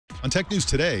On Tech News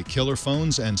Today, killer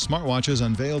phones and smartwatches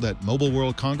unveiled at Mobile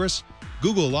World Congress,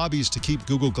 Google lobbies to keep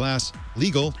Google Glass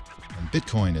legal, and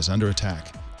Bitcoin is under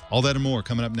attack. All that and more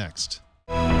coming up next.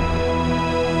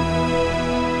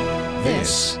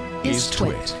 This is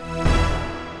Twit.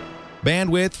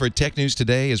 Bandwidth for Tech News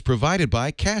Today is provided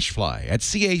by CashFly at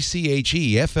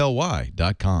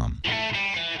CACHEFLY.com.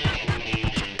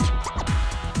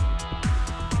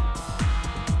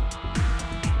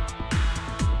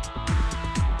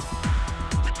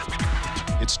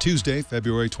 It's Tuesday,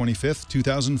 February 25th,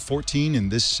 2014,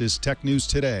 and this is Tech News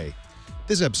Today.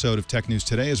 This episode of Tech News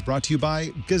Today is brought to you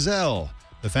by Gazelle,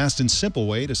 the fast and simple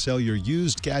way to sell your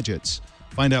used gadgets.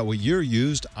 Find out what your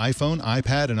used iPhone,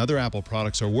 iPad, and other Apple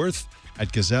products are worth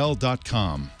at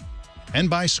Gazelle.com. And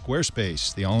by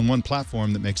Squarespace, the all-in-one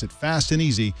platform that makes it fast and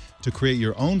easy to create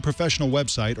your own professional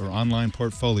website or online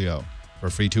portfolio. For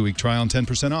a free 2-week trial and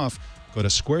 10% off, go to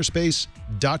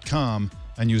squarespace.com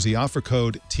and use the offer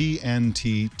code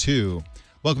TNT2.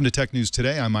 Welcome to Tech News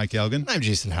Today. I'm Mike Elgin. I'm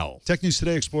Jason Howell. Tech News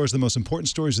Today explores the most important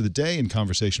stories of the day in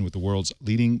conversation with the world's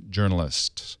leading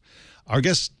journalists. Our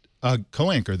guest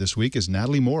co-anchor this week is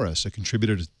Natalie Morris, a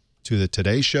contributor to the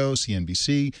Today Show,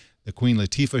 CNBC, the Queen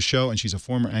Latifah Show, and she's a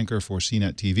former anchor for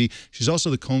CNET TV. She's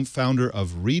also the co-founder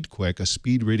of ReadQuick, a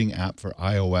speed reading app for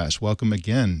iOS. Welcome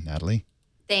again, Natalie.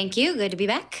 Thank you. Good to be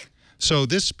back. So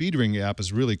this speed reading app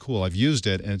is really cool. I've used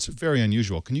it, and it's very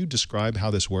unusual. Can you describe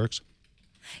how this works?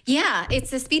 Yeah,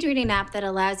 it's a speed reading app that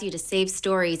allows you to save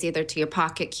stories either to your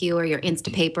Pocket Queue or your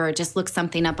Instapaper, or just look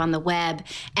something up on the web,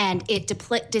 and it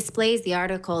displays the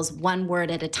articles one word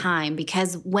at a time.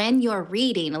 Because when you're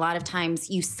reading, a lot of times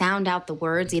you sound out the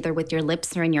words either with your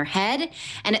lips or in your head,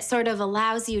 and it sort of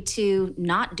allows you to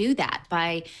not do that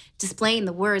by displaying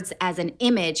the words as an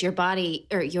image. Your body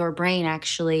or your brain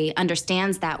actually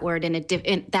understands that word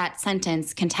in that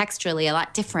sentence contextually a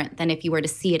lot different than if you were to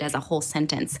see it as a whole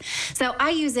sentence. So I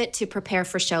use it to prepare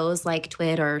for shows like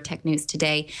Twit or Tech News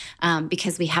Today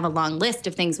because we have a long list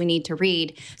of things we need to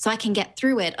read, so I can get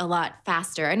through it a lot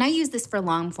faster. And I use this for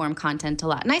long form content a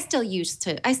lot. And I still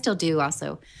do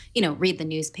also, read the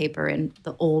newspaper in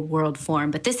the old world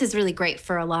form. But this is really great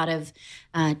for a lot of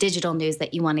digital news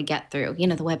that you want to get through.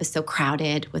 The web is so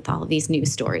crowded with all of these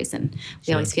news stories, and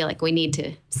we always feel like we need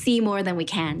to see more than we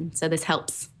can. So this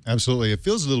helps. Absolutely. It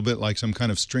feels a little bit like some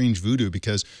kind of strange voodoo,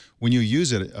 because when you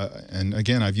use it, and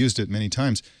again, I've used it many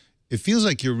times, it feels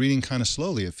like you're reading kind of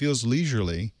slowly. It feels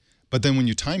leisurely, but then when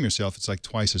you time yourself, it's like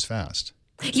twice as fast.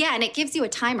 Yeah, and it gives you a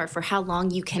timer for how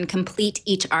long you can complete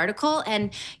each article.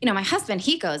 And, my husband,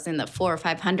 he goes in the 400s or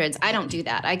 500s. I don't do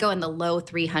that. I go in the low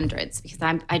 300s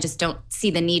because I just don't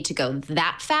see the need to go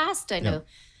that fast. I know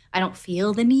I don't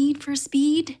feel the need for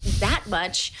speed that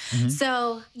much. Mm-hmm.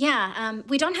 So,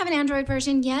 we don't have an Android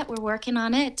version yet. We're working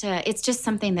on it. It's just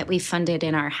something that we funded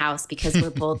in our house because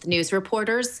we're both news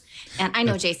reporters. And I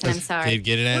know, Jason, I'm sorry. They'd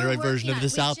get an Android version of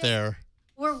this out there.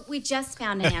 We just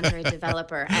found an Android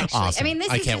developer, actually. Awesome. I mean,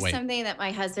 this is just something that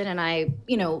my husband and I,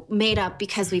 made up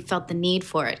because we felt the need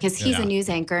for it. Because he's a news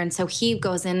anchor, and so he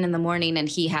goes in the morning and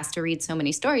he has to read so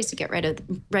many stories to get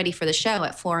ready for the show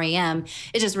at 4 a.m.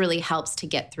 It just really helps to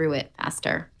get through it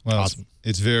faster. Well, awesome.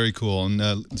 It's very cool. And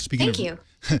Thank you.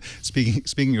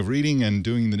 Speaking of reading and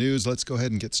doing the news, let's go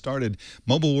ahead and get started.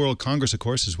 Mobile World Congress, of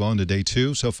course, is well into day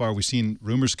 2. So far, we've seen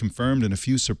rumors confirmed and a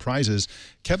few surprises.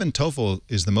 Kevin Toffel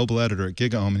is the mobile editor at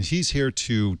GigaOM, and he's here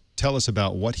to tell us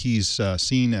about what he's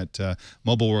seen at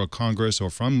Mobile World Congress,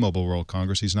 or from Mobile World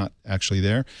Congress. He's not actually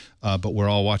there, but we're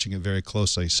all watching it very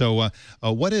closely. So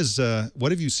what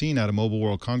have you seen out of Mobile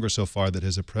World Congress so far that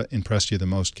has impressed you the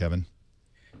most, Kevin?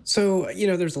 So,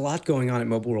 there's a lot going on at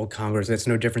Mobile World Congress. It's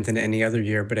no different than any other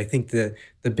year. But I think the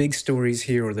big stories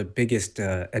here, or the biggest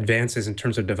advances in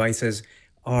terms of devices,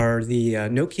 are the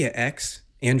Nokia X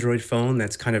Android phone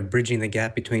that's kind of bridging the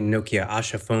gap between Nokia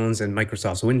Asha phones and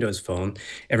Microsoft's Windows Phone.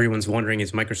 Everyone's wondering,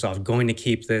 is Microsoft going to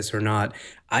keep this or not?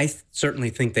 I certainly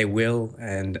think they will.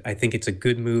 And I think it's a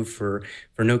good move for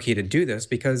Nokia to do this,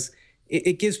 because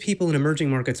it gives people in emerging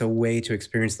markets a way to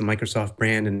experience the Microsoft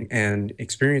brand and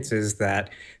experiences that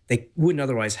they wouldn't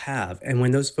otherwise have. And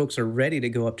when those folks are ready to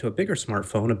go up to a bigger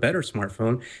smartphone, a better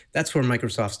smartphone, that's where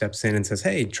Microsoft steps in and says,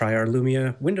 hey, try our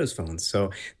Lumia Windows phones.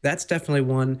 So that's definitely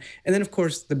one. And then, of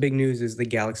course, the big news is the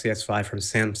Galaxy S5 from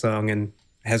Samsung, and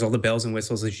has all the bells and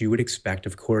whistles as you would expect,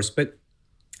 of course. But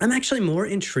I'm actually more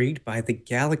intrigued by the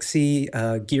Galaxy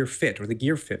Gear Fit, or the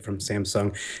Gear Fit from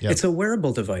Samsung. Yep. It's a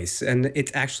wearable device, and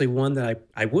it's actually one that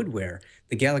I would wear.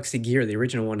 The Galaxy Gear, the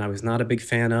original one, I was not a big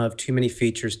fan of. Too many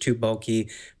features, too bulky.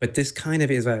 But this kind of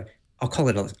is a I'll call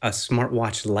it a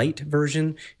smartwatch light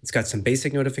version. It's got some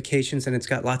basic notifications and it's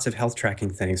got lots of health tracking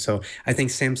things. So I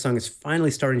think Samsung is finally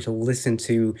starting to listen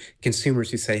to consumers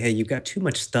who say, hey, you've got too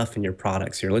much stuff in your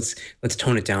products here. Let's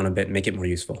tone it down a bit and make it more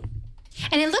useful.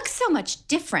 And it looks so much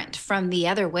different from the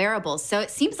other wearables. So it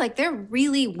seems like they're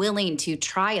really willing to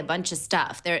try a bunch of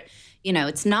stuff. They're,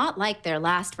 it's not like their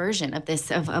last version of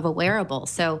this, of a wearable.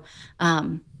 So,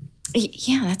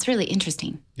 yeah, that's really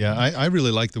interesting. Yeah, I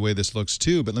really like the way this looks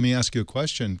too. But let me ask you a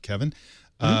question, Kevin.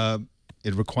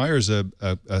 It requires a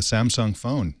Samsung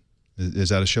phone. Is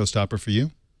that a showstopper for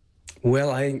you?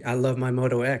 Well, I love my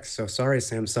Moto X, so sorry,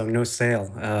 Samsung, no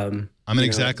sale. I'm in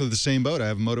exactly the same boat. I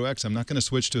have a Moto X. I'm not going to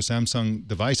switch to a Samsung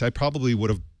device. I probably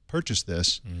would have purchased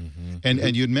this.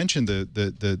 And you had mentioned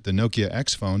the Nokia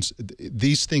X phones.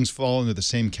 These things fall into the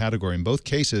same category. In both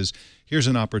cases, here's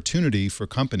an opportunity for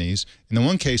companies. In the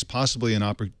one case, possibly an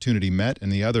opportunity met,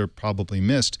 and the other probably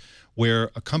missed,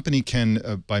 where a company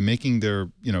can, by making their,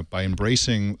 by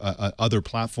embracing other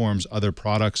platforms, other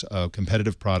products,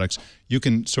 competitive products, you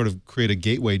can sort of create a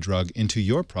gateway drug into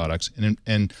your products.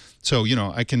 And so,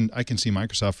 I can see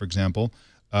Microsoft, for example,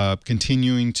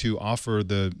 continuing to offer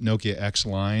the Nokia X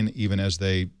line even as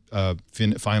they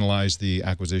finalize the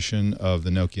acquisition of the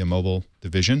Nokia mobile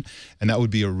division. And that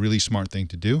would be a really smart thing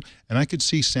to do. And I could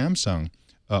see Samsung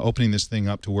opening this thing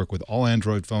up to work with all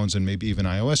Android phones and maybe even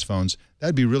iOS phones.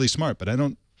 That'd be really smart. But I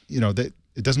don't, it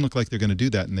doesn't look like they're going to do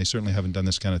that. And they certainly haven't done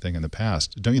this kind of thing in the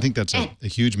past. Don't you think that's a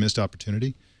huge missed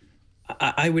opportunity?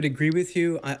 I would agree with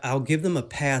you. I'll give them a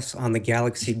pass on the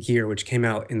Galaxy Gear, which came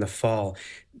out in the fall.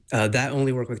 That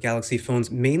only worked with Galaxy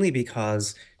phones, mainly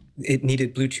because it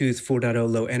needed Bluetooth 4.0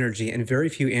 low energy, and very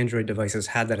few Android devices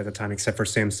had that at the time, except for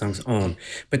Samsung's own.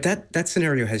 But that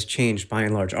scenario has changed by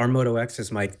and large. Our Moto X,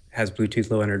 as Mike, has Bluetooth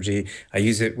low energy. I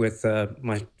use it with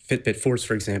my Fitbit Force,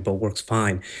 for example, works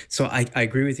fine. So I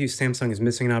agree with you. Samsung is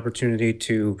missing an opportunity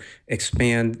to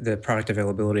expand the product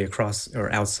availability across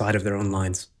or outside of their own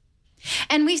lines.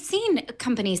 And we've seen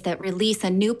companies that release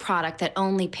a new product that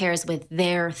only pairs with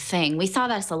their thing. We saw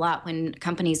this a lot when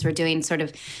companies were doing sort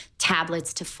of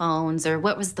tablets to phones, or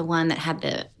what was the one that had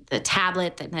the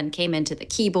tablet that then came into the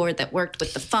keyboard that worked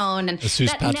with the phone, and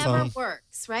that never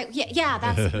works, right? Yeah,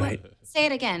 that's what. Say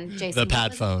it again, Jason. The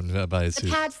pad phone by ASUS. The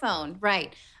pad phone,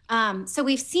 right. So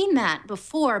we've seen that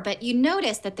before, but you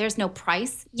notice that there's no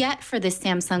price yet for this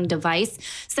Samsung device.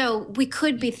 So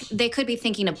they could be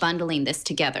thinking of bundling this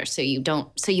together. So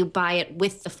you buy it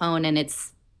with the phone and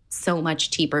it's so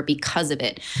much cheaper because of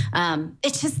it.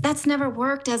 That's never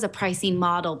worked as a pricing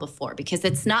model before, because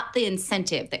it's not the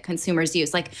incentive that consumers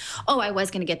use. Like, oh, I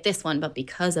was going to get this one, but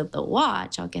because of the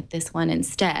watch, I'll get this one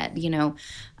instead.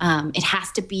 It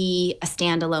has to be a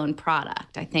standalone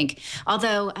product, I think.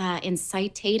 Although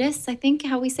Incitatus, I think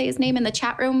how we say his name in the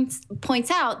chat room, points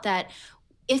out that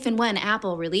if and when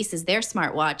Apple releases their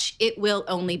smartwatch, it will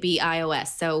only be iOS.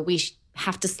 So we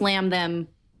have to slam them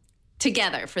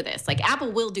together for this. Like,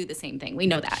 Apple will do the same thing. We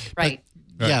know that, right?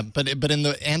 Yeah, but in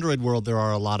the Android world, there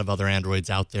are a lot of other Androids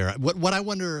out there. What I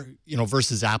wonder,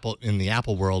 versus Apple, in the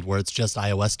Apple world, where it's just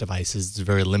iOS devices, it's a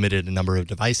very limited number of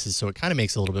devices, so it kind of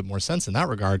makes a little bit more sense in that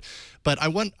regard. But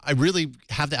I really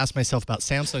have to ask myself about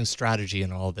Samsung's strategy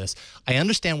in all of this. I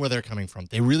understand where they're coming from.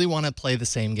 They really want to play the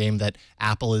same game that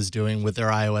Apple is doing with their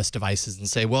iOS devices and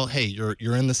say, well, hey, you're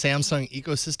in the Samsung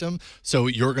ecosystem, so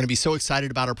you're going to be so excited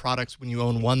about our products when you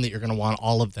own one that you're going to want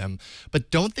all of them.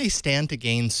 But don't they stand to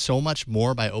gain so much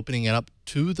more by opening it up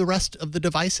to the rest of the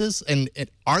devices? And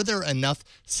are there enough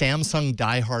Samsung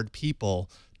diehard people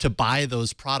to buy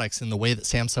those products in the way that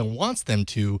Samsung wants them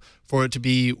to, for it to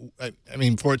be,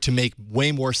 for it to make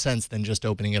way more sense than just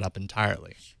opening it up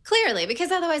entirely? Clearly,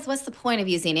 because otherwise, what's the point of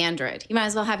using Android? You might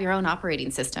as well have your own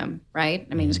operating system, right?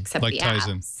 Except like the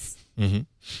Tizen apps.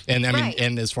 And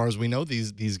and as far as we know,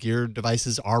 these Gear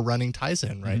devices are running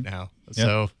Tizen right now.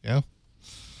 So yeah.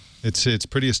 It's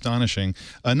pretty astonishing.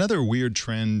 Another weird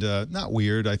trend, not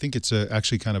weird, I think it's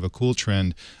actually kind of a cool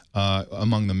trend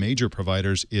among the major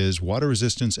providers, is water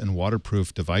resistance and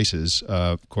waterproof devices.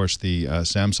 Of course, the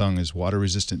Samsung is water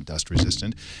resistant, dust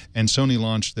resistant, and Sony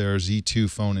launched their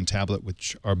Z2 phone and tablet,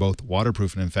 which are both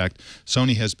waterproof. And in fact,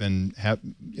 Sony has been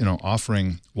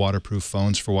offering waterproof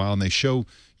phones for a while, and they show.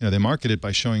 They market it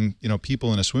by showing,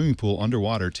 people in a swimming pool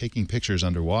underwater taking pictures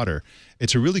underwater.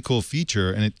 It's a really cool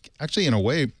feature, and it actually, in a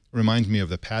way, reminds me of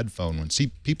the pad phone. When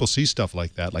people see stuff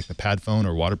like that, like the pad phone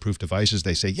or waterproof devices,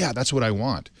 they say, yeah, that's what I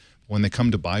want. when they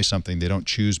come to buy something, they don't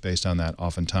choose based on that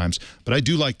oftentimes. But I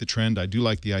do like the trend. I do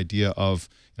like the idea of,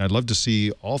 and I'd love to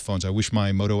see all phones. I wish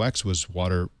my Moto X was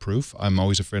waterproof. I'm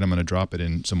always afraid I'm going to drop it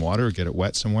in some water or get it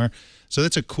wet somewhere. So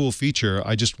that's a cool feature.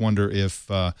 I just wonder if,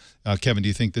 Kevin, do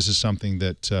you think this is something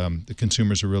that the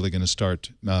consumers are really going to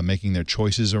start making their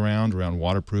choices around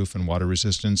waterproof and water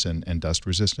resistance and dust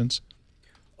resistance?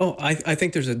 Oh, I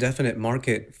think there's a definite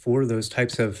market for those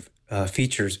types of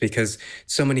features because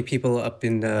so many people up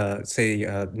in,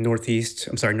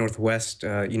 Northwest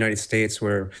United States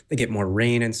where they get more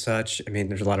rain and such. I mean,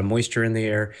 there's a lot of moisture in the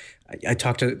air. I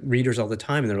talk to readers all the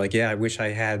time and they're like, yeah, I wish I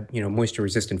had, moisture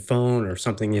resistant phone or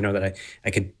something, that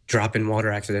I could drop in water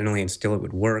accidentally and still it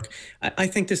would work. I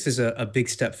think this is a big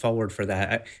step forward for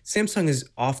that. Samsung has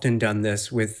often done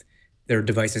this with their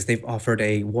devices. They've offered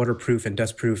a waterproof and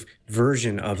dustproof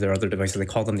version of their other devices. They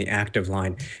call them the active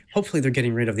line. Hopefully they're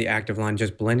getting rid of the active line,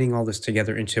 just blending all this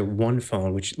together into one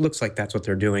phone, which looks like that's what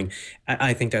they're doing.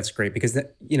 I think that's great because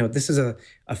this is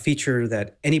a feature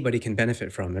that anybody can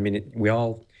benefit from. I mean, we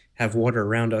all have water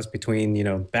around us between,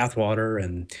 bath water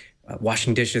and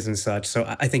washing dishes and such. So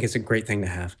I think it's a great thing to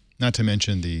have. Not to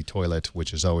mention the toilet,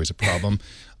 which is always a problem.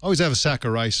 Always have a sack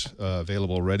of rice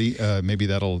available ready. Maybe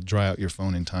that'll dry out your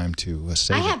phone in time to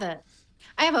save it.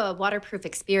 I have a waterproof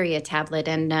Xperia tablet,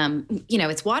 and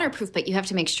it's waterproof, but you have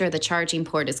to make sure the charging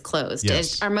port is closed.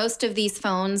 Yes. Are most of these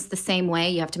phones the same way?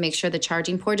 You have to make sure the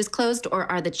charging port is closed,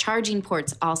 or are the charging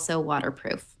ports also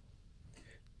waterproof?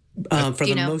 For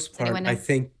the most part, I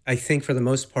think for the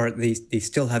most part, they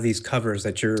still have these covers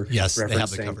that you're referencing. They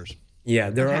have the covers.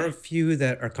 Yeah, there are a few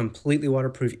that are completely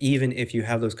waterproof, even if you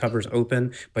have those covers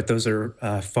open, but those are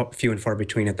few and far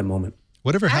between at the moment.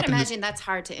 Whatever I would happened imagine that's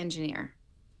hard to engineer.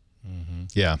 Mm-hmm.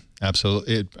 Yeah,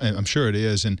 absolutely. I'm sure it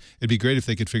is, and it'd be great if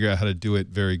they could figure out how to do it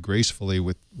very gracefully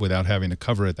without having to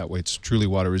cover it. That way it's truly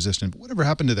water resistant. But whatever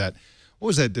happened to that? What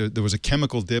was that? There was a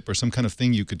chemical dip or some kind of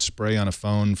thing you could spray on a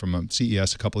phone from a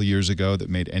CES a couple of years ago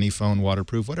that made any phone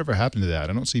waterproof. Whatever happened to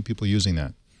that? I don't see people using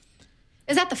that.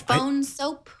 Is that the phone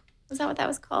soap? Was that what that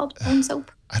was called? Phone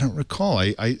soap? I don't recall.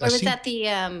 Or was that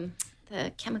the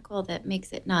chemical that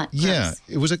makes it not gross? Yeah,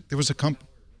 there was a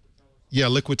Yeah,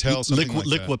 Liquitel, something like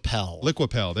that.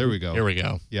 Liquipel, there we go. Here we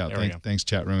go. Yeah, thanks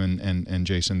chat room and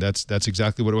Jason. That's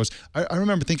exactly what it was. I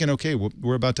remember thinking, okay,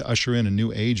 we're about to usher in a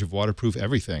new age of waterproof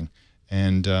everything.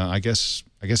 And I guess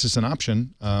it's an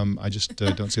option. I just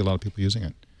don't see a lot of people using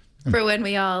it. For when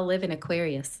we all live in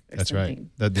Aquarius or That's something.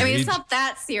 Right. It's not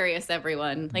that serious,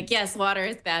 everyone. Like, yes, water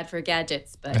is bad for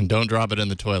gadgets, but... And don't drop it in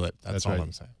the toilet. That's all right.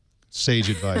 I'm saying.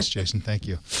 Sage advice, Jason. Thank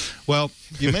you. Well,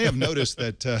 you may have noticed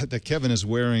that Kevin is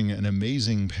wearing an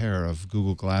amazing pair of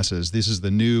Google Glasses. This is the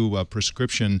new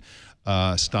prescription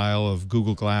style of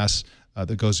Google Glass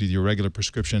that goes with your regular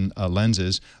prescription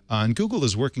lenses. And Google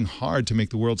is working hard to make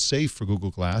the world safe for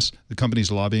Google Glass. The company is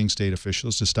lobbying state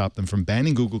officials to stop them from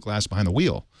banning Google Glass behind the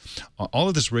wheel. All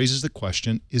of this raises the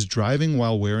question, is driving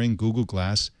while wearing Google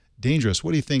Glass dangerous?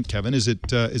 What do you think, Kevin? Is it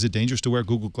dangerous to wear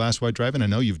Google Glass while driving? I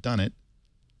know you've done it.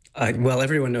 Well,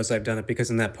 everyone knows I've done it because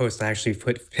in that post I actually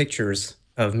put pictures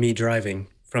of me driving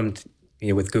from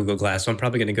with Google Glass. So I'm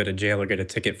probably going to go to jail or get a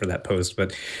ticket for that post.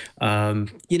 But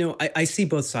I see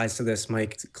both sides to this,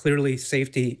 Mike. Clearly,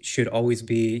 safety should always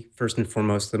be first and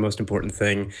foremost the most important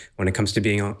thing when it comes to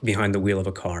being behind the wheel of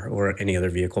a car or any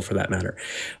other vehicle for that matter.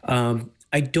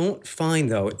 I don't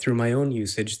find, though, through my own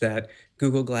usage, that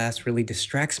Google Glass really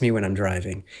distracts me when I'm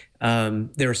driving.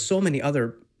 There are so many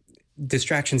other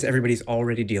distractions everybody's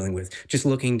already dealing with. Just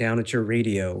looking down at your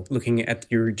radio, looking at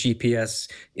your GPS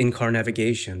in-car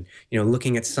navigation,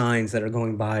 looking at signs that are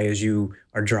going by as you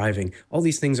are driving. All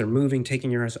these things are moving, taking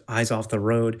your eyes off the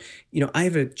road. I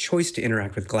have a choice to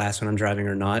interact with glass when I'm driving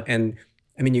or not. And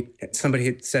I mean, somebody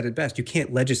had said it best. You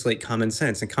can't legislate common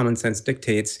sense, and common sense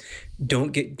dictates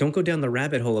don't go down the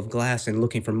rabbit hole of glass and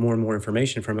looking for more and more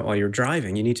information from it while you're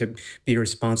driving. You need to be a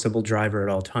responsible driver at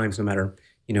all times, no matter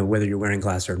whether you're wearing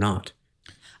glass or not.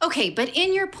 Okay, but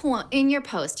in your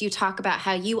post, you talk about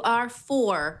how you are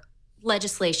for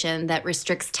legislation that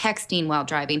restricts texting while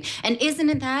driving. And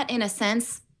isn't that, in a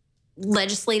sense,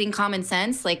 legislating common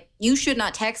sense? Like, you should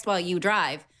not text while you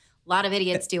drive. A lot of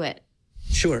idiots do it.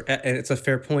 Sure, and it's a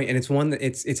fair point, and it's one that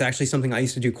it's actually something I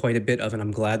used to do quite a bit of, and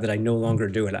I'm glad that I no longer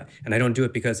do it. And I don't do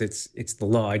it because it's the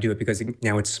law. I do it because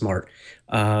now it's smart.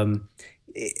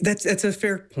 That's a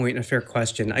fair point and a fair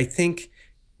question. I think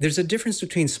there's a difference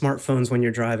between smartphones when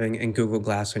you're driving and Google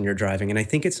Glass when you're driving, and I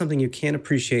think it's something you can't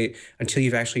appreciate until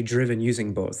you've actually driven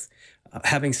using both.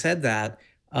 Having said that,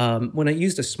 When I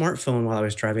used a smartphone while I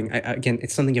was driving, again,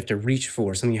 it's something you have to reach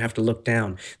for, something you have to look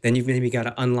down. Then you've maybe got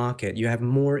to unlock it. You have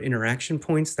more interaction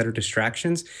points that are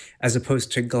distractions, as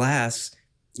opposed to glass.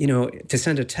 To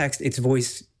send a text, it's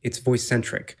voice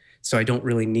centric. So I don't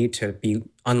really need to be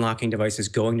unlocking devices,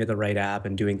 going to the right app,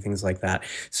 and doing things like that.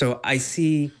 So I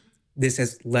see this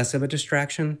as less of a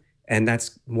distraction, and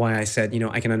that's why I said,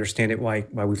 I can understand it why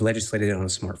we've legislated it on a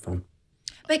smartphone.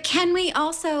 But can we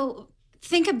also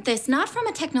think of this not from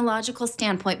a technological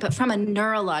standpoint, but from a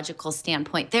neurological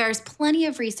standpoint? There's plenty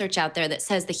of research out there that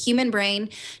says the human brain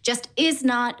just is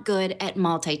not good at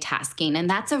multitasking. And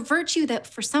that's a virtue that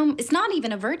for some, it's not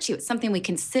even a virtue. It's something we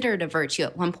considered a virtue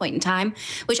at one point in time,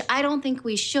 which I don't think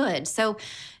we should. So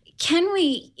can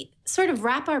we sort of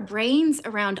wrap our brains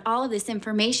around all of this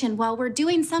information while we're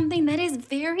doing something that is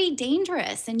very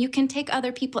dangerous? And you can take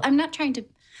other people. I'm not trying to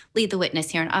lead the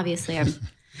witness here, and obviously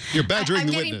You're badgering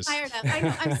the getting witness. Fired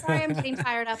up. I'm sorry, I'm getting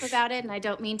fired up about it, and I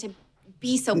don't mean to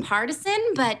be so partisan,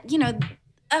 but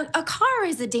a car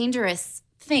is a dangerous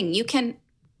thing. You can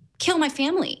kill my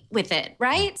family with it,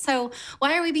 right? So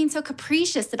why are we being so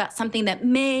capricious about something that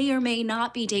may or may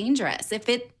not be dangerous if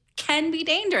it can be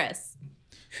dangerous?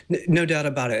 No doubt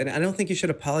about it. And I don't think you should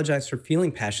apologize for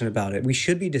feeling passionate about it. We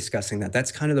should be discussing that.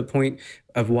 That's kind of the point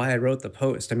of why I wrote the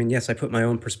post. I mean, yes, I put my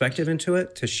own perspective into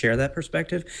it to share that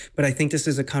perspective, but I think this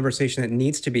is a conversation that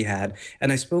needs to be had.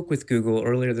 And I spoke with Google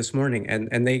earlier this morning,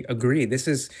 and they agree.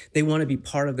 They want to be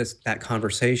part of that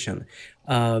conversation.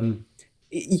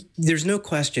 There's no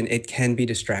question it can be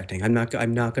distracting. I'm not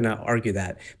going to argue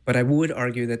that, but I would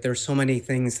argue that there's so many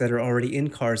things that are already in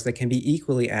cars that can be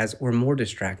equally as or more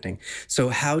distracting. So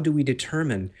how do we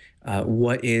determine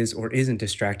what is or isn't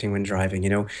distracting when driving?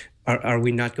 Are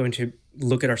we not going to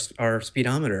look at our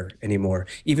speedometer anymore,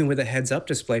 even with a heads-up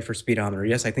display for speedometer?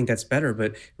 Yes, I think that's better,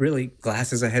 but really,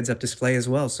 glass is a heads-up display as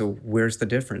well. So where's the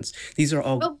difference? These are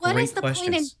all great questions. But what is the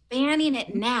point in banning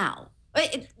it now?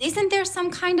 Isn't there some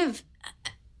kind of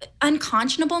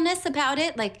unconscionableness about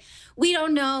it? Like, we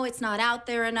don't know, it's not out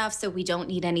there enough, so we don't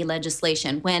need any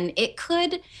legislation. When it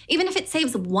could, even if it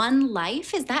saves one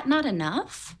life, is that not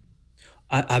enough?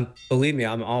 Believe me,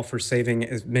 I'm all for saving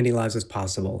as many lives as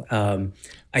possible.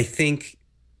 I think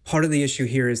part of the issue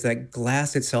here is that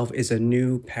glass itself is a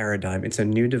new paradigm. It's a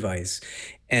new device.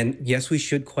 And yes, we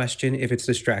should question if it's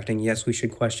distracting. Yes, we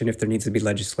should question if there needs to be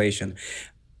legislation.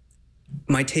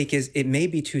 My take is it may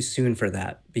be too soon for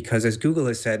that, because as Google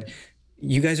has said,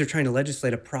 you guys are trying to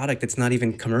legislate a product that's not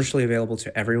even commercially available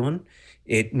to everyone.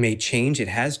 It may change.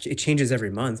 It changes every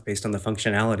month based on the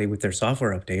functionality with their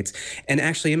software updates. And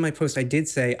actually, in my post, I did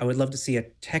say I would love to see a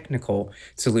technical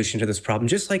solution to this problem,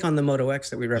 just like on the Moto X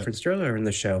that we referenced earlier in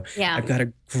the show. Yeah. I've got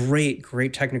a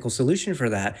great technical solution for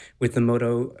that with the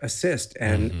Moto Assist.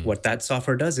 And what that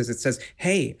software does is it says,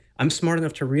 hey, I'm smart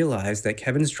enough to realize that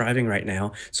Kevin's driving right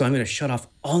now, so I'm going to shut off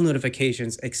all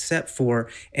notifications except for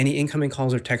any incoming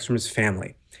calls or texts from his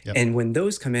family. Yep. And when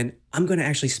those come in, I'm going to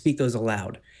actually speak those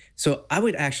aloud. So I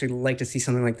would actually like to see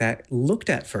something like that looked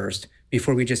at first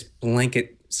before we just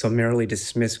blanket summarily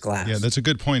dismiss glass. Yeah, that's a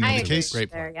good point. I agree.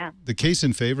 The case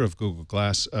in favor of Google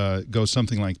Glass goes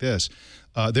something like this.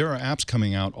 There are apps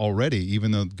coming out already,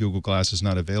 even though Google Glass is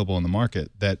not available in the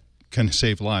market, that can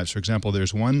save lives. For example,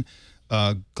 there's one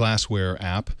glassware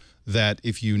app that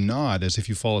if you nod, as if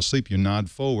you fall asleep, you nod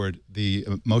forward, the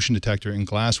motion detector in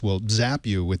glass will zap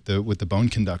you with the bone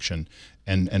conduction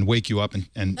and wake you up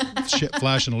and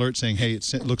flash an alert saying, hey,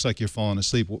 it looks like you're falling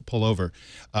asleep, pull over.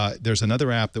 There's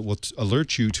another app that will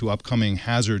alert you to upcoming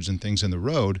hazards and things in the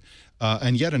road.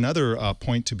 And yet another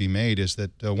point to be made is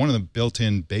that one of the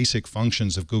built-in basic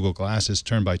functions of Google Glass is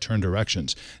turn-by-turn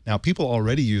directions. Now, people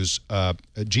already use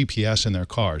GPS in their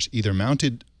cars, either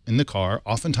mounted in the car,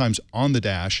 oftentimes on the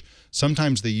dash.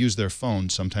 Sometimes they use their phone.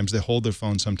 Sometimes they hold their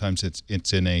phone. Sometimes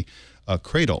it's in a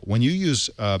cradle. When you use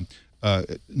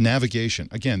navigation,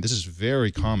 again, this is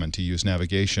very common to use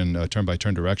navigation,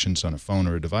 turn-by-turn directions on a phone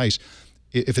or a device.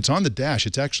 If it's on the dash,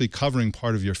 it's actually covering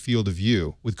part of your field of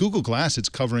view. With Google Glass, it's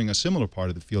covering a similar part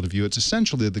of the field of view. It's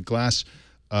essentially the glass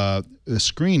the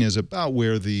screen is about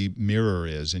where the mirror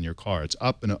is in your car. It's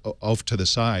up and off to the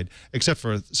side, except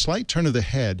for a slight turn of the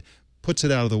head puts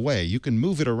it out of the way. You can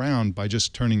move it around by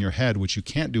just turning your head, which you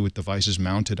can't do with devices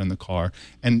mounted on the car.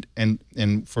 And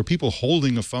for people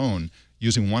holding a phone,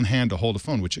 using one hand to hold a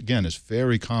phone, which again is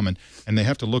very common, and they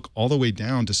have to look all the way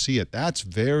down to see it. That's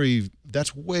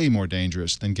way more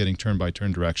dangerous than getting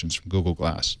turn-by-turn directions from Google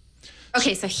Glass.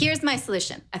 Okay, so here's my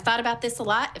solution. I thought about this a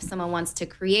lot. If someone wants to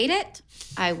create it,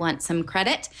 I want some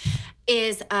credit,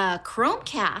 is a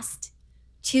Chromecast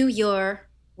to your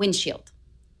windshield.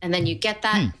 And then you get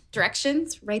that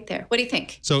directions right there. What do you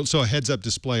think? So a heads-up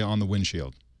display on the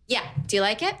windshield. Yeah. Do you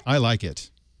like it? I like it.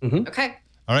 Okay.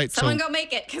 All right. Someone so go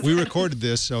make it. we recorded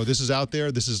this, so this is out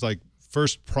there. This is like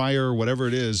first prior, whatever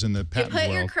it is in the patent You put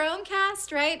world. your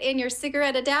Chromecast right in your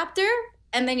cigarette adapter,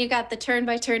 and then you got the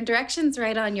turn-by-turn directions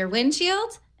right on your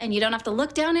windshield, and you don't have to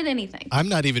look down at anything. I'm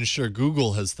not even sure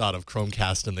Google has thought of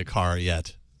Chromecast in the car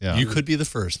yet. Yeah. You could be the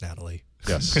first, Natalie.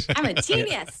 Yes. I'm a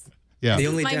genius. Yeah. The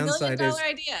only My downside is $1 million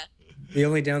idea. the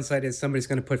only downside is somebody's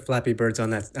going to put Flappy Birds on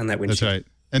that windshield. That's right.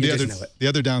 And You the just other know it. the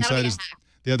other downside That'll is get hacked.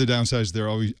 the other downside is they're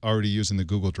already using the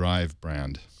Google Drive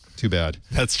brand. Too bad.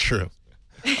 That's true.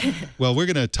 Well, we're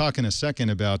going to talk in a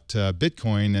second about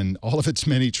Bitcoin and all of its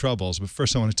many troubles. But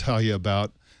first, I want to tell you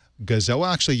about Gazelle.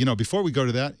 Well, actually, before we go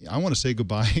to that, I want to say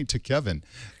goodbye to Kevin.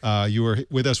 You were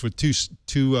with us with two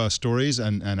stories,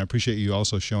 and I appreciate you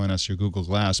also showing us your Google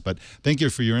Glass. But thank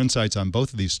you for your insights on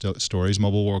both of these stories,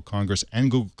 Mobile World Congress and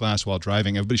Google Glass while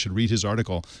driving. Everybody should read his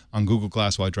article on Google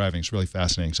Glass while driving. It's really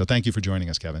fascinating. So thank you for joining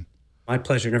us, Kevin. My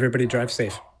pleasure, and everybody drive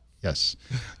safe. Yes.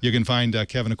 You can find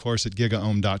Kevin, of course, at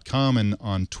gigaohm.com and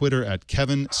on Twitter at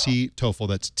Kevin C. Toffel.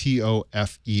 That's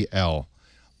Tofel,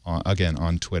 again,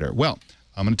 on Twitter. Well,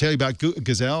 I'm going to tell you about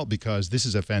Gazelle because this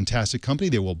is a fantastic company.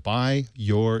 They will buy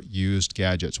your used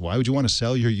gadgets. Why would you want to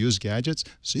sell your used gadgets?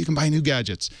 So you can buy new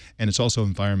gadgets. And it's also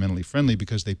environmentally friendly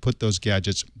because they put those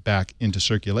gadgets back into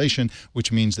circulation,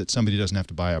 which means that somebody doesn't have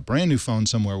to buy a brand new phone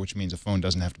somewhere, which means a phone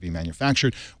doesn't have to be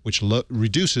manufactured, which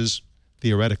reduces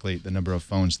theoretically the number of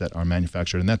phones that are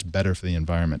manufactured, and that's better for the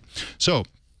environment. So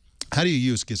how do you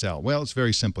use Gazelle? Well, it's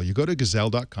very simple. You go to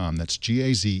gazelle.com, that's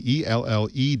Gazelle.com,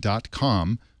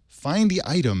 find the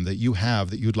item that you have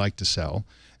that you'd like to sell.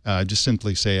 Just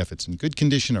simply say if it's in good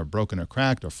condition or broken or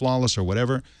cracked or flawless or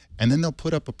whatever, and then they'll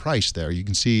put up a price there. You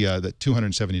can see that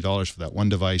 $270 for that one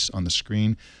device on the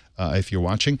screen if you're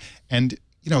watching. And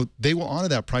they will honor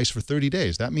that price for 30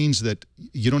 days. That means that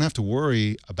you don't have to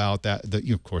worry about that.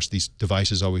 Of course, these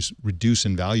devices always reduce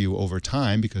in value over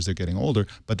time because they're getting older,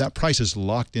 but that price is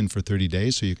locked in for 30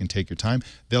 days so you can take your time.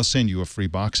 They'll send you a free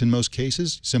box in most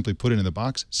cases. Simply put it in the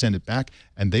box, send it back,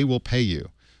 and they will pay you.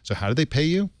 So how do they pay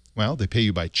you? Well, they pay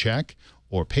you by check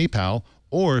or PayPal,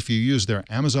 or if you use their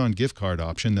Amazon gift card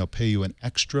option, they'll pay you an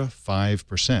extra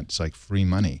 5%. It's like free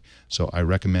money. So I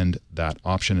recommend that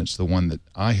option. It's the one that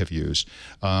I have used.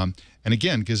 And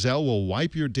again, Gazelle will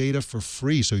wipe your data for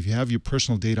free. So if you have your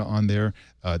personal data on there,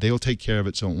 they will take care of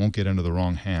it so it won't get into the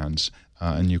wrong hands.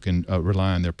 And you can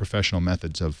rely on their professional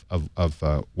methods of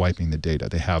wiping the data.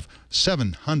 They have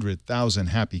 700,000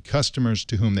 happy customers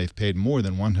to whom they've paid more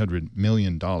than $100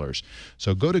 million.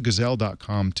 So go to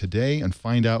Gazelle.com today and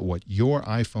find out what your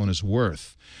iPhone is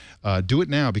worth. Do it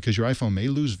now because your iPhone may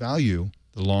lose value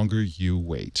the longer you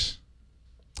wait.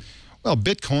 Well,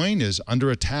 Bitcoin is under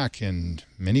attack in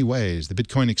many ways. The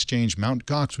Bitcoin exchange Mt.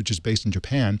 Gox, which is based in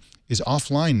Japan, is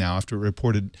offline now after it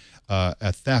reported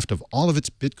a theft of all of its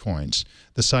Bitcoins.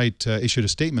 The site issued a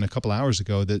statement a couple hours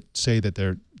ago that say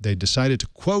that they decided to,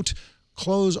 quote,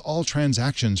 close all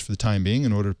transactions for the time being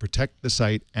in order to protect the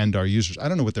site and our users. I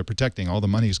don't know what they're protecting. All the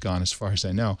money's gone as far as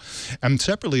I know. And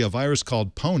separately, a virus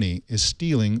called Pony is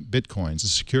stealing Bitcoins. The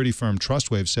security firm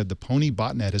Trustwave said the Pony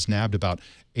botnet has nabbed about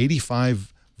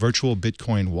 85 virtual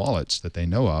Bitcoin wallets that they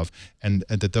know of, and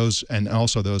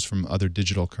also those from other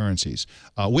digital currencies.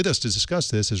 With us to discuss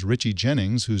this is Richie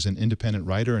Jennings, who's an independent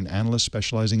writer and analyst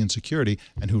specializing in security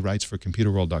and who writes for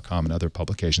ComputerWorld.com and other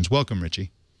publications. Welcome, Richie.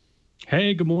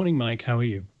 Hey, good morning, Mike. How are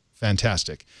you?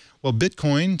 Fantastic. Well,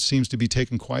 Bitcoin seems to be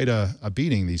taking quite a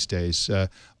beating these days.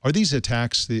 Are these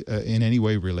attacks in any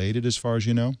way related as far as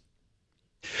you know?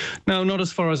 No, not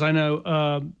as far as I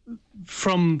know.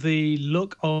 From the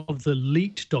look of the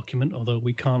leaked document, although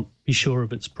we can't be sure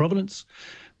of its provenance,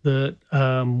 that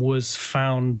was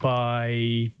found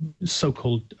by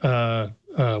so-called,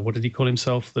 what did he call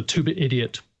himself? The two-bit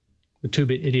idiot. The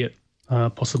two-bit idiot.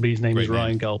 Possibly his name is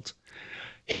Ryan Galt.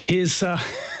 His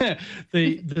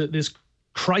this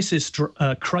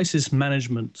crisis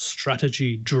management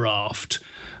strategy draft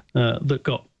that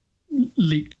got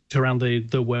leaked around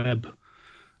the web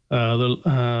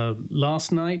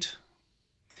last night.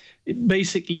 It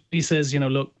basically says,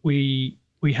 look, we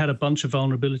had a bunch of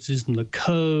vulnerabilities in the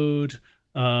code.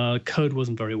 Code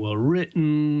wasn't very well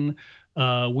written.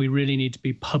 We really need to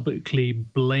be publicly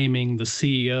blaming the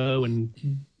CEO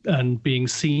and being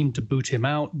seen to boot him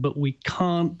out, but we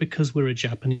can't because we're a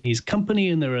Japanese company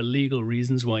and there are legal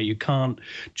reasons why you can't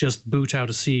just boot out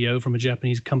a CEO from a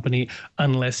Japanese company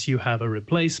unless you have a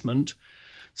replacement.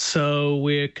 So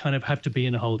we kind of have to be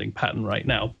in a holding pattern right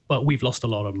now, but we've lost a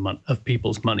lot of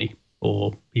people's money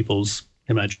or people's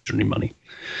imaginary money.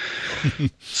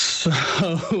 So,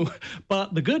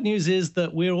 but the good news is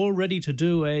that we're all ready to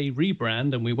do a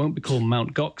rebrand, and we won't be called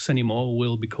Mount Gox anymore.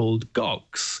 We'll be called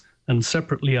Gox. And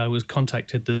separately, I was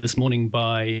contacted this morning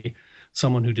by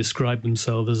someone who described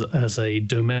themselves as a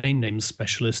domain name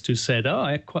specialist who said,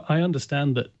 I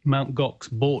understand that Mount Gox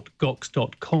bought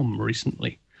Gox.com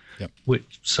recently. Yep.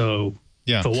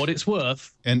 For what it's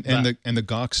worth. And the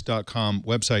Gox.com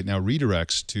website now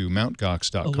redirects to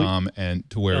mountgox.com and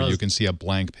to where you can see a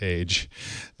blank page.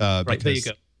 Right, there you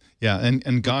go. Yeah,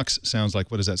 and Gox sounds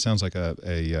like, what does that? Sounds like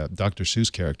a Dr.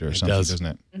 Seuss character or something, doesn't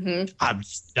it? Mm-hmm.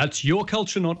 That's your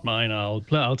culture, not mine.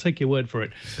 I'll take your word for it.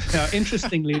 Now,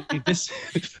 interestingly, this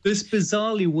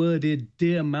bizarrely worded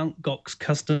Dear Mount Gox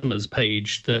Customers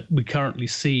page that we currently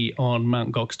see on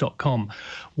mountgox.com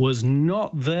was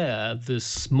not there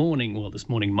this morning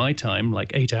my time,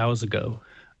 like 8 hours ago,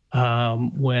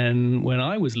 when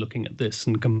I was looking at this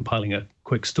and compiling a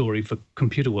quick story for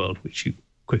Computer World, which you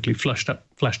quickly flashed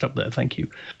up there. Thank you.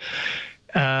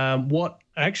 What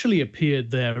actually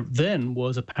appeared there then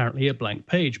was apparently a blank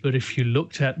page. But if you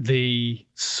looked at the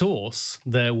source,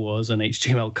 there was an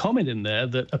HTML comment in there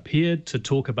that appeared to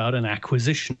talk about an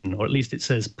acquisition, or at least it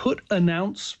says, put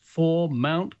announce for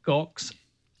Mount Gox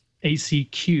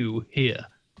ACQ here.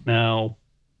 Now,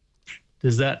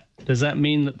 does that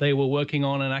mean that they were working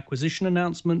on an acquisition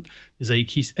announcement? Does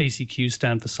ACQ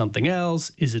stand for something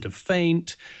else? Is it a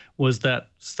feint? Was that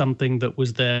something that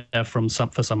was there for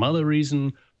some other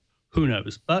reason? Who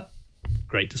knows? But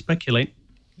great to speculate.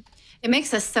 It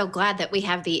makes us so glad that we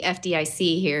have the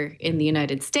FDIC here in the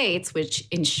United States, which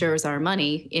insures our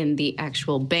money in the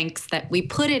actual banks that we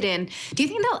put it in. Do you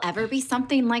think there'll ever be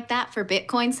something like that for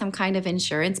Bitcoin, some kind of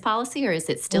insurance policy, or is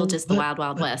it still just the wild,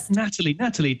 wild west? Natalie,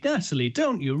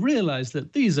 don't you realize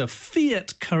that these are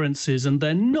fiat currencies and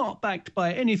they're not backed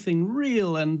by anything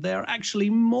real, and they're actually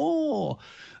more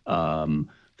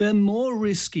they're more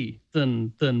risky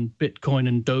than Bitcoin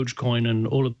and Dogecoin and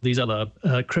all of these other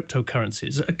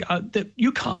cryptocurrencies.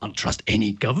 You can't trust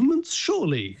any governments,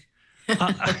 surely.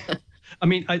 I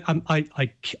mean,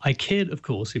 I kid, of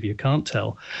course, if you can't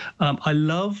tell. I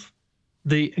love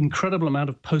the incredible amount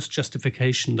of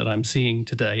post-justification that I'm seeing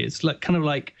today. It's kind of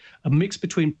like a mix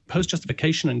between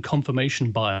post-justification and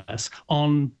confirmation bias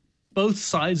on both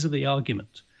sides of the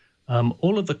argument.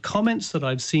 All of the comments that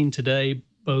I've seen today,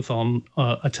 both on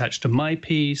attached to my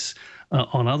piece,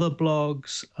 on other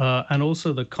blogs, and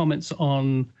also the comments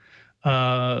on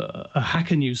a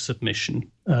Hacker News submission,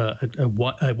 a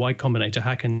Y Combinator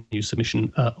Hacker News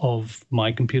submission of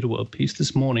my Computer World piece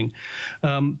this morning,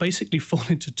 basically fall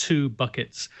into two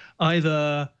buckets.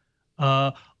 Either,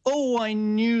 I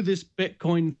knew this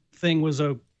Bitcoin thing was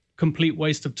a complete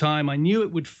waste of time. I knew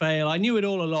it would fail. I knew it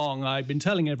all along. I've been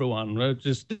telling everyone.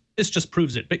 This just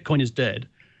proves it. Bitcoin is dead.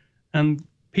 And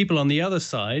people on the other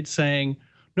side saying,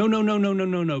 no,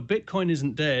 Bitcoin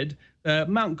isn't dead.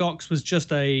 Mt. Gox was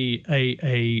just a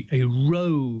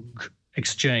rogue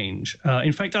exchange.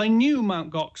 In fact, I knew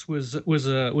Mt. Gox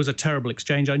was a terrible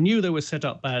exchange. I knew they were set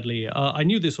up badly. I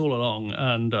knew this all along,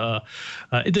 and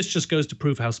this just goes to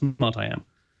prove how smart I am.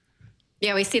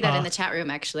 Yeah, we see that in the chat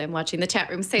room, actually. I'm watching the chat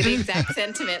room say the exact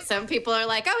sentiment. Some people are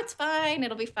like, it's fine.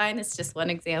 It'll be fine. It's just one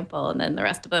example. And then the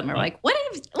rest of them are like, what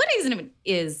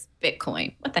is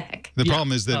Bitcoin? What the heck? The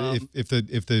problem is that if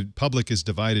the public is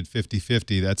divided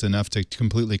 50-50, that's enough to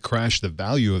completely crash the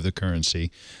value of the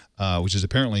currency, which is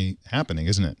apparently happening,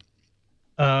 isn't it?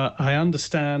 I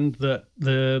understand that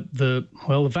the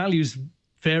values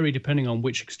vary depending on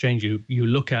which exchange you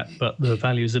look at, but the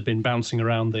values have been bouncing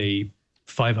around the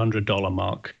 $500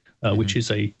 mark, which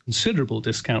is a considerable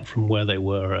discount from where they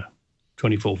were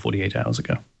 24, 48 hours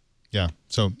ago. Yeah,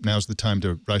 so now's the time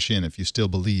to rush in if you still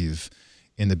believe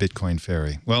in the Bitcoin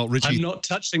fairy. Well, Richie... I'm not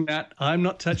touching that.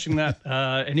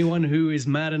 Anyone who is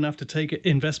mad enough to take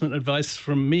investment advice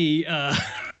from me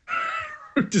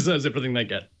deserves everything they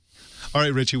get. All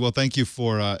right, Richie. Well, thank you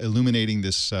for illuminating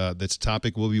this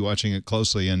topic. We'll be watching it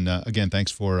closely. And again,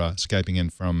 thanks for Skyping in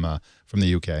from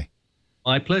the UK.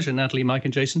 My pleasure, Natalie, Mike,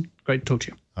 and Jason. Great to talk to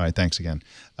you. All right, thanks again.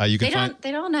 They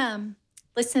don't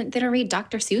read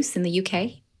Dr. Seuss in the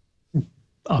UK.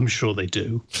 I'm sure they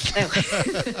do. I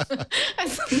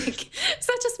was like,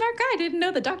 such a smart guy. I didn't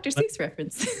know the Dr. Seuss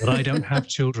reference. But I don't have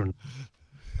children.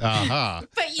 Aha.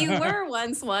 But you were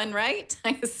once one, right?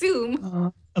 I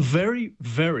assume. A very,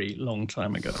 very long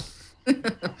time ago. All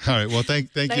right. Well,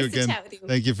 thank nice you again. To chat with you.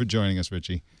 Thank you for joining us,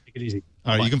 Richie. Take it easy.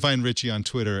 All right. Bye. You can find Richie on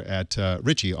Twitter at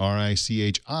Richie,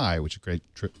 R-I-C-H-I, which is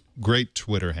a great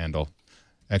Twitter handle.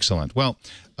 Excellent. Well,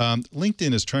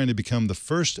 LinkedIn is trying to become the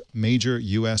first major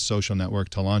U.S. social network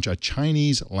to launch a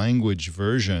Chinese language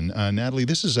version. Natalie,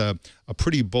 this is a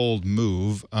pretty bold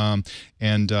move.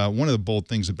 And one of the bold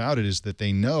things about it is that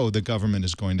they know the government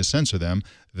is going to censor them.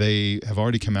 They have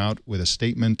already come out with a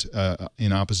statement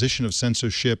in opposition of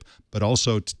censorship, but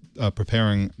also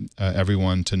preparing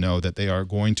everyone to know that they are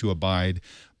going to abide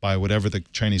by whatever the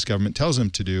Chinese government tells them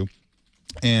to do.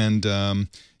 And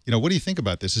what do you think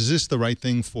about this? Is this the right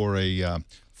thing for a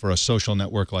social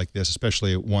network like this,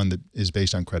 especially one that is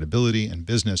based on credibility and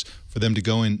business, for them to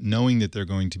go in knowing that they're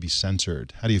going to be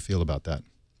censored? How do you feel about that?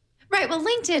 Right. Well,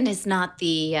 LinkedIn is not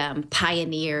the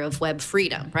pioneer of web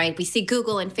freedom, right? We see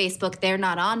Google and Facebook. They're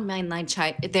not on mainland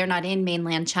China. They're not in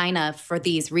mainland China for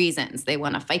these reasons. They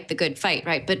want to fight the good fight,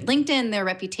 right? But LinkedIn, their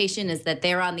reputation is that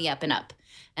they're on the up and up,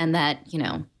 and that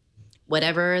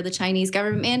whatever the Chinese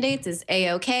government mandates is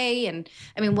A-OK. And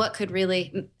I mean, what could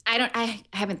really, I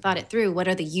haven't thought it through. What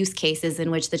are the use cases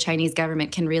in which the Chinese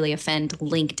government can really offend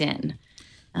LinkedIn?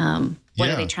 What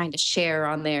are they trying to share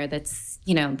on there that's,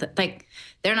 like,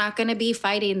 they're not going to be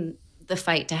fighting the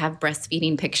fight to have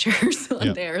breastfeeding pictures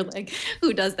on there. Like,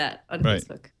 who does that on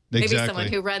Facebook? Maybe someone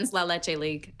who runs La Leche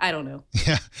League. I don't know.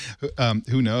 Yeah,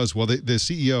 who knows? Well, the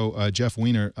CEO, Jeff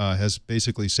Weiner, has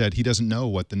basically said he doesn't know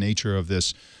what the nature of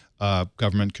this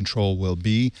government control will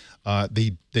be.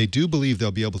 They do believe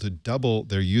they'll be able to double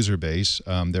their user base.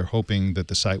 They're hoping that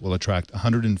the site will attract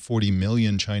 140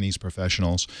 million Chinese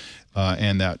professionals,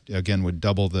 and that, again, would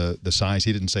double the size.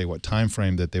 He didn't say what time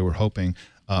frame that they were hoping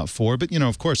for. But,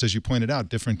 of course, as you pointed out,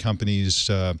 different companies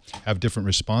have different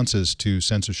responses to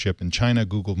censorship. In China,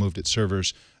 Google moved its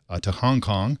servers to Hong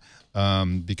Kong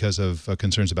because of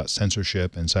concerns about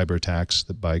censorship and cyber attacks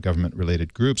by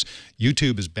government-related groups.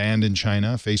 YouTube is banned in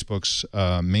China. Facebook's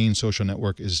main social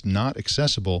network is not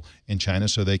accessible in China,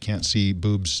 so they can't see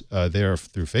boobs there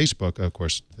through Facebook. Of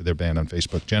course, they're banned on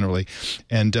Facebook generally.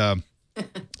 And of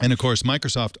course,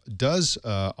 Microsoft does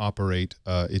operate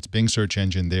its Bing search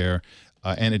engine there,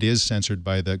 and it is censored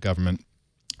by the government.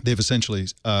 They've essentially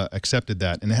accepted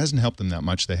that, and it hasn't helped them that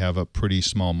much. They have a pretty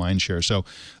small mind share. So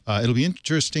it'll be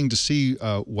interesting to see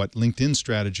what LinkedIn's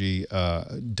strategy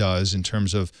does in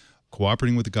terms of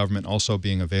cooperating with the government, also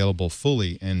being available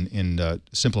fully in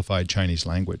simplified Chinese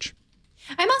language.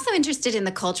 I'm also interested in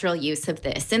the cultural use of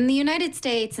this. In the United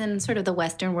States and sort of the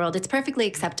Western world, it's perfectly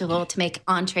acceptable to make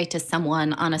entree to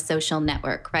someone on a social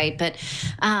network, right? But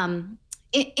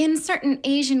in certain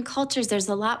Asian cultures, there's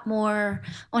a lot more, I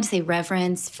want to say,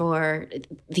 reverence for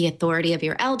the authority of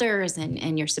your elders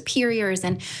and your superiors.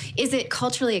 And is it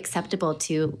culturally acceptable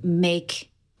to make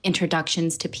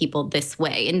introductions to people this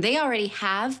way? And they already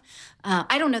have,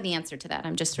 I don't know the answer to that.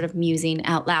 I'm just sort of musing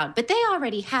out loud. But they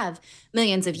already have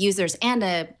millions of users and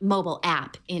a mobile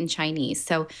app in Chinese.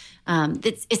 So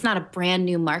it's not a brand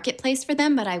new marketplace for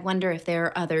them, but I wonder if there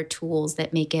are other tools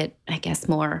that make it, I guess,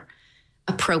 more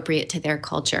appropriate to their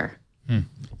culture.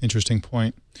 Interesting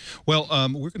point. Well,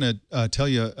 we're going to tell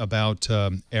you about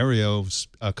Aereo's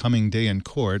coming day in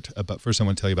court, but first I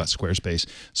want to tell you about Squarespace.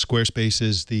 Squarespace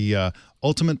is the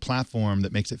ultimate platform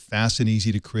that makes it fast and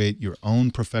easy to create your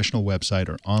own professional website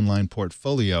or online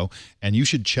portfolio, and you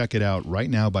should check it out right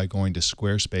now by going to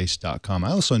squarespace.com.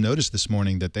 I also noticed this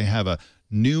morning that they have a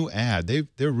new ad.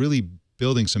 They're really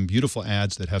building some beautiful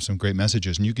ads that have some great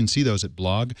messages, and you can see those at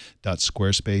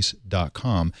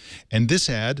blog.squarespace.com. And this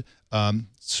ad,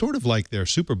 sort of like their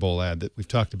Super Bowl ad that we've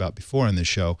talked about before on this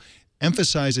show,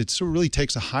 emphasize it sort of really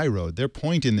takes a high road. Their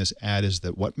point in this ad is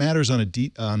that what matters on a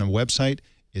website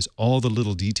is all the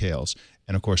little details.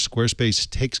 And of course, Squarespace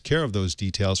takes care of those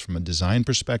details from a design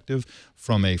perspective,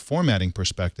 from a formatting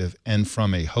perspective, and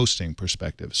from a hosting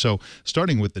perspective. So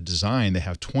starting with the design, they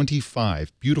have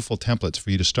 25 beautiful templates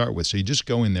for you to start with. So you just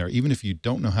go in there, even if you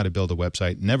don't know how to build a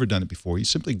website, never done it before, you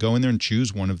simply go in there and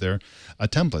choose one of their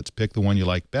templates. Pick the one you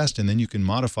like best, and then you can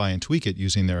modify and tweak it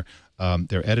using their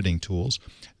editing tools.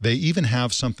 They even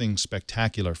have something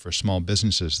spectacular for small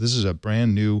businesses. This is a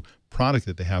brand new product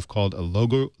that they have called a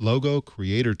logo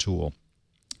creator tool.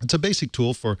 It's a basic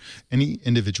tool for any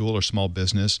individual or small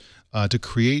business to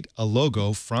create a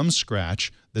logo from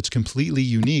scratch that's completely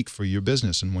unique for your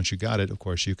business. And once you got it, of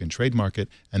course, you can trademark it,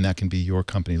 and that can be your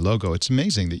company logo. It's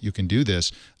amazing that you can do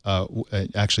this,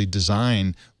 actually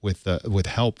design with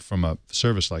help from a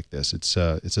service like this. It's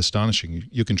astonishing.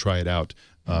 You can try it out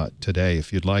today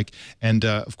if you'd like. And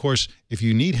of course, if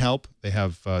you need help, they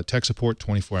have tech support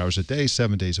 24 hours a day,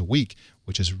 7 days a week,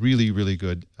 which is really, really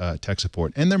good tech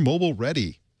support. And they're mobile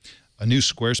ready. A new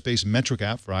Squarespace metric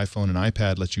app for iPhone and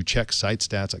iPad lets you check site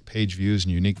stats like page views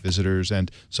and unique visitors and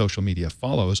social media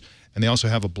follows. And they also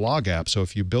have a blog app. So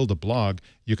if you build a blog,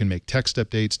 you can make text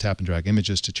updates, tap and drag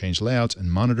images to change layouts,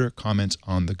 and monitor comments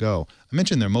on the go. I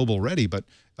mentioned they're mobile ready, but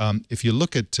if you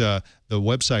look at the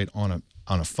website on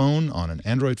a phone, on an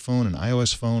Android phone, an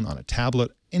iOS phone, on a tablet,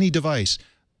 any device,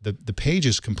 the page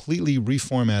is completely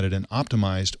reformatted and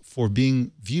optimized for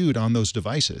being viewed on those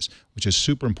devices, which is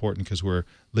super important because we're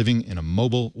living in a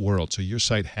mobile world. So your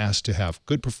site has to have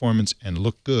good performance and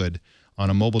look good on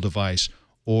a mobile device,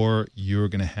 or you're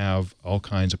going to have all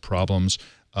kinds of problems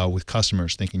with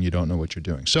customers thinking you don't know what you're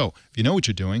doing. So if you know what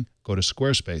you're doing, go to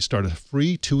Squarespace, start a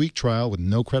free 2-week trial with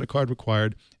no credit card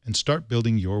required, and start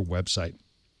building your website.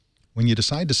 When you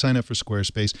decide to sign up for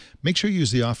Squarespace, make sure you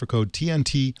use the offer code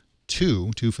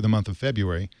TNT2 for the month of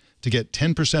February, to get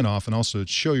 10% off and also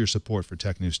show your support for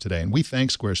Tech News Today. And we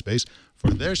thank Squarespace for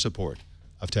their support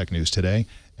of Tech News Today.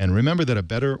 And remember that a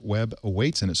better web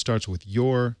awaits, and it starts with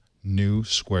your new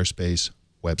Squarespace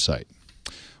website.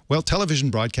 Well, television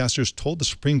broadcasters told the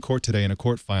Supreme Court today in a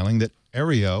court filing that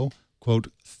Aereo, quote,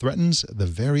 threatens the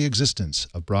very existence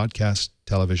of broadcast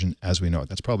television as we know it.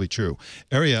 That's probably true.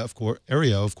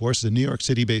 Aereo, of course, is a New York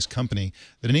City-based company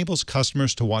that enables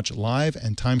customers to watch live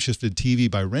and time-shifted TV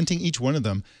by renting each one of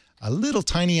them a little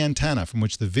tiny antenna from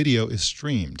which the video is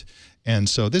streamed. And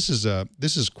so this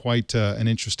is quite an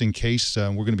interesting case.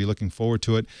 We're going to be looking forward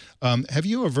to it. Have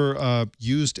you ever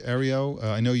used Aereo?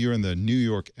 I know you're in the New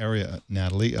York area,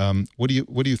 Natalie.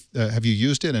 Have you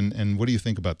used it, and what do you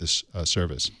think about this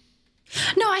service?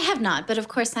 No, I have not. But of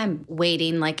course, I'm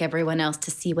waiting like everyone else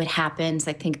to see what happens.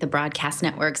 I think the broadcast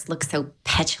networks look so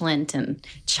petulant and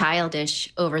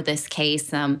childish over this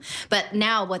case. But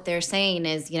now what they're saying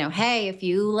is, hey, if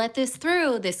you let this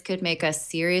through, this could make us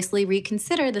seriously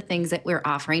reconsider the things that we're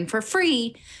offering for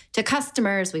free to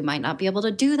customers. We might not be able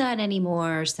to do that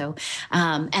anymore. So,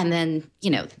 and then,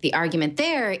 the argument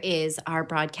there is, are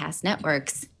broadcast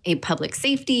networks a public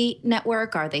safety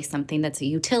network? Are they something that's a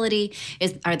utility?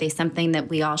 Are they something that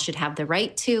we all should have the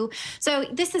right to? So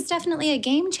this is definitely a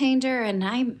game changer, and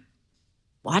I'm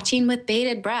watching with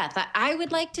bated breath. I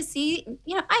would like to see,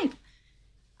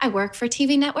 I work for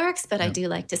TV networks, but I do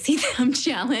like to see them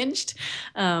challenged.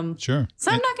 Sure.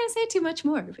 So I'm not going to say too much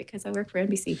more because I work for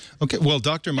NBC. Okay. Well,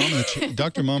 Dr. Mom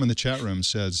in the chat room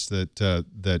says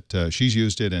that she's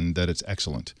used it and that it's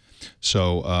excellent.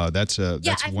 So that's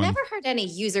I've never heard any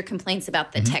user complaints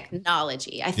about the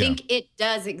technology. I think it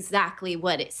does exactly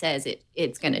what it says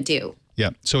it's going to do. Yeah.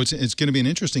 So it's going to be an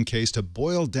interesting case to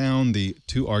boil down the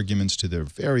two arguments to their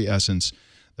very essence.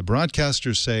 The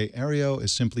broadcasters say Aereo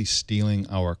is simply stealing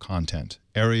our content.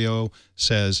 Aereo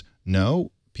says,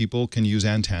 no, people can use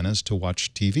antennas to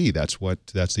watch TV. That's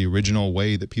the original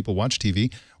way that people watch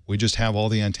TV. We just have all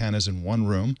the antennas in one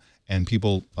room, and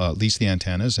people lease the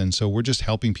antennas. And so we're just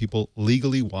helping people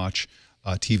legally watch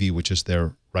TV, which is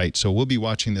their right. So we'll be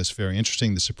watching this. Very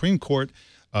interesting. The Supreme Court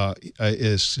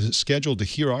is scheduled to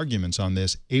hear arguments on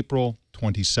this April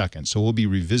 22nd. So we'll be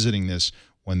revisiting this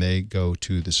when they go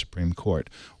to the Supreme Court.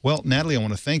 Well, Natalie, I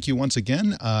want to thank you once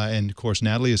again. And, of course,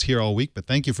 Natalie is here all week, but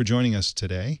thank you for joining us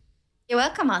today. You're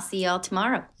welcome. I'll see you all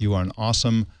tomorrow. You are an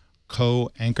awesome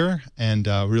co-anchor, and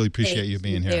really appreciate you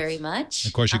being here. Thank you very much.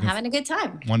 Of course, I'm having a good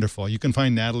time. Wonderful. You can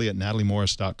find Natalie at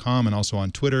nataliemorris.com and also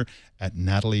on Twitter at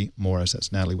Natalie Morris.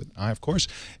 That's Natalie with an I, of course.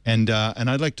 And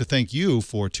I'd like to thank you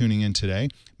for tuning in today.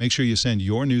 Make sure you send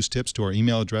your news tips to our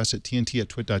email address at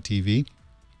tnt@twit.tv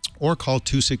or call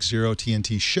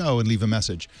 260-TNT-SHOW and leave a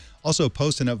message. Also,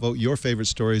 post and upvote your favorite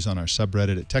stories on our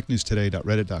subreddit at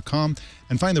technewstoday.reddit.com,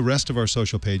 and find the rest of our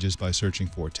social pages by searching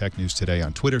for Tech News Today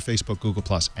on Twitter, Facebook, Google+,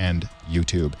 and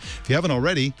YouTube. If you haven't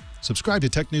already, subscribe to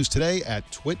Tech News Today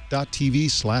at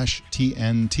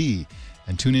twit.tv/TNT,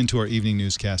 and tune into our evening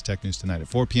newscast, Tech News Tonight at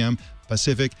 4 p.m.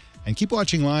 Pacific, and keep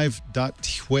watching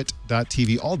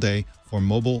live.twit.tv all day for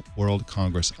Mobile World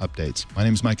Congress updates. My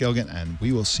name is Mike Elgin, and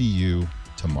we will see you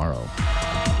tomorrow.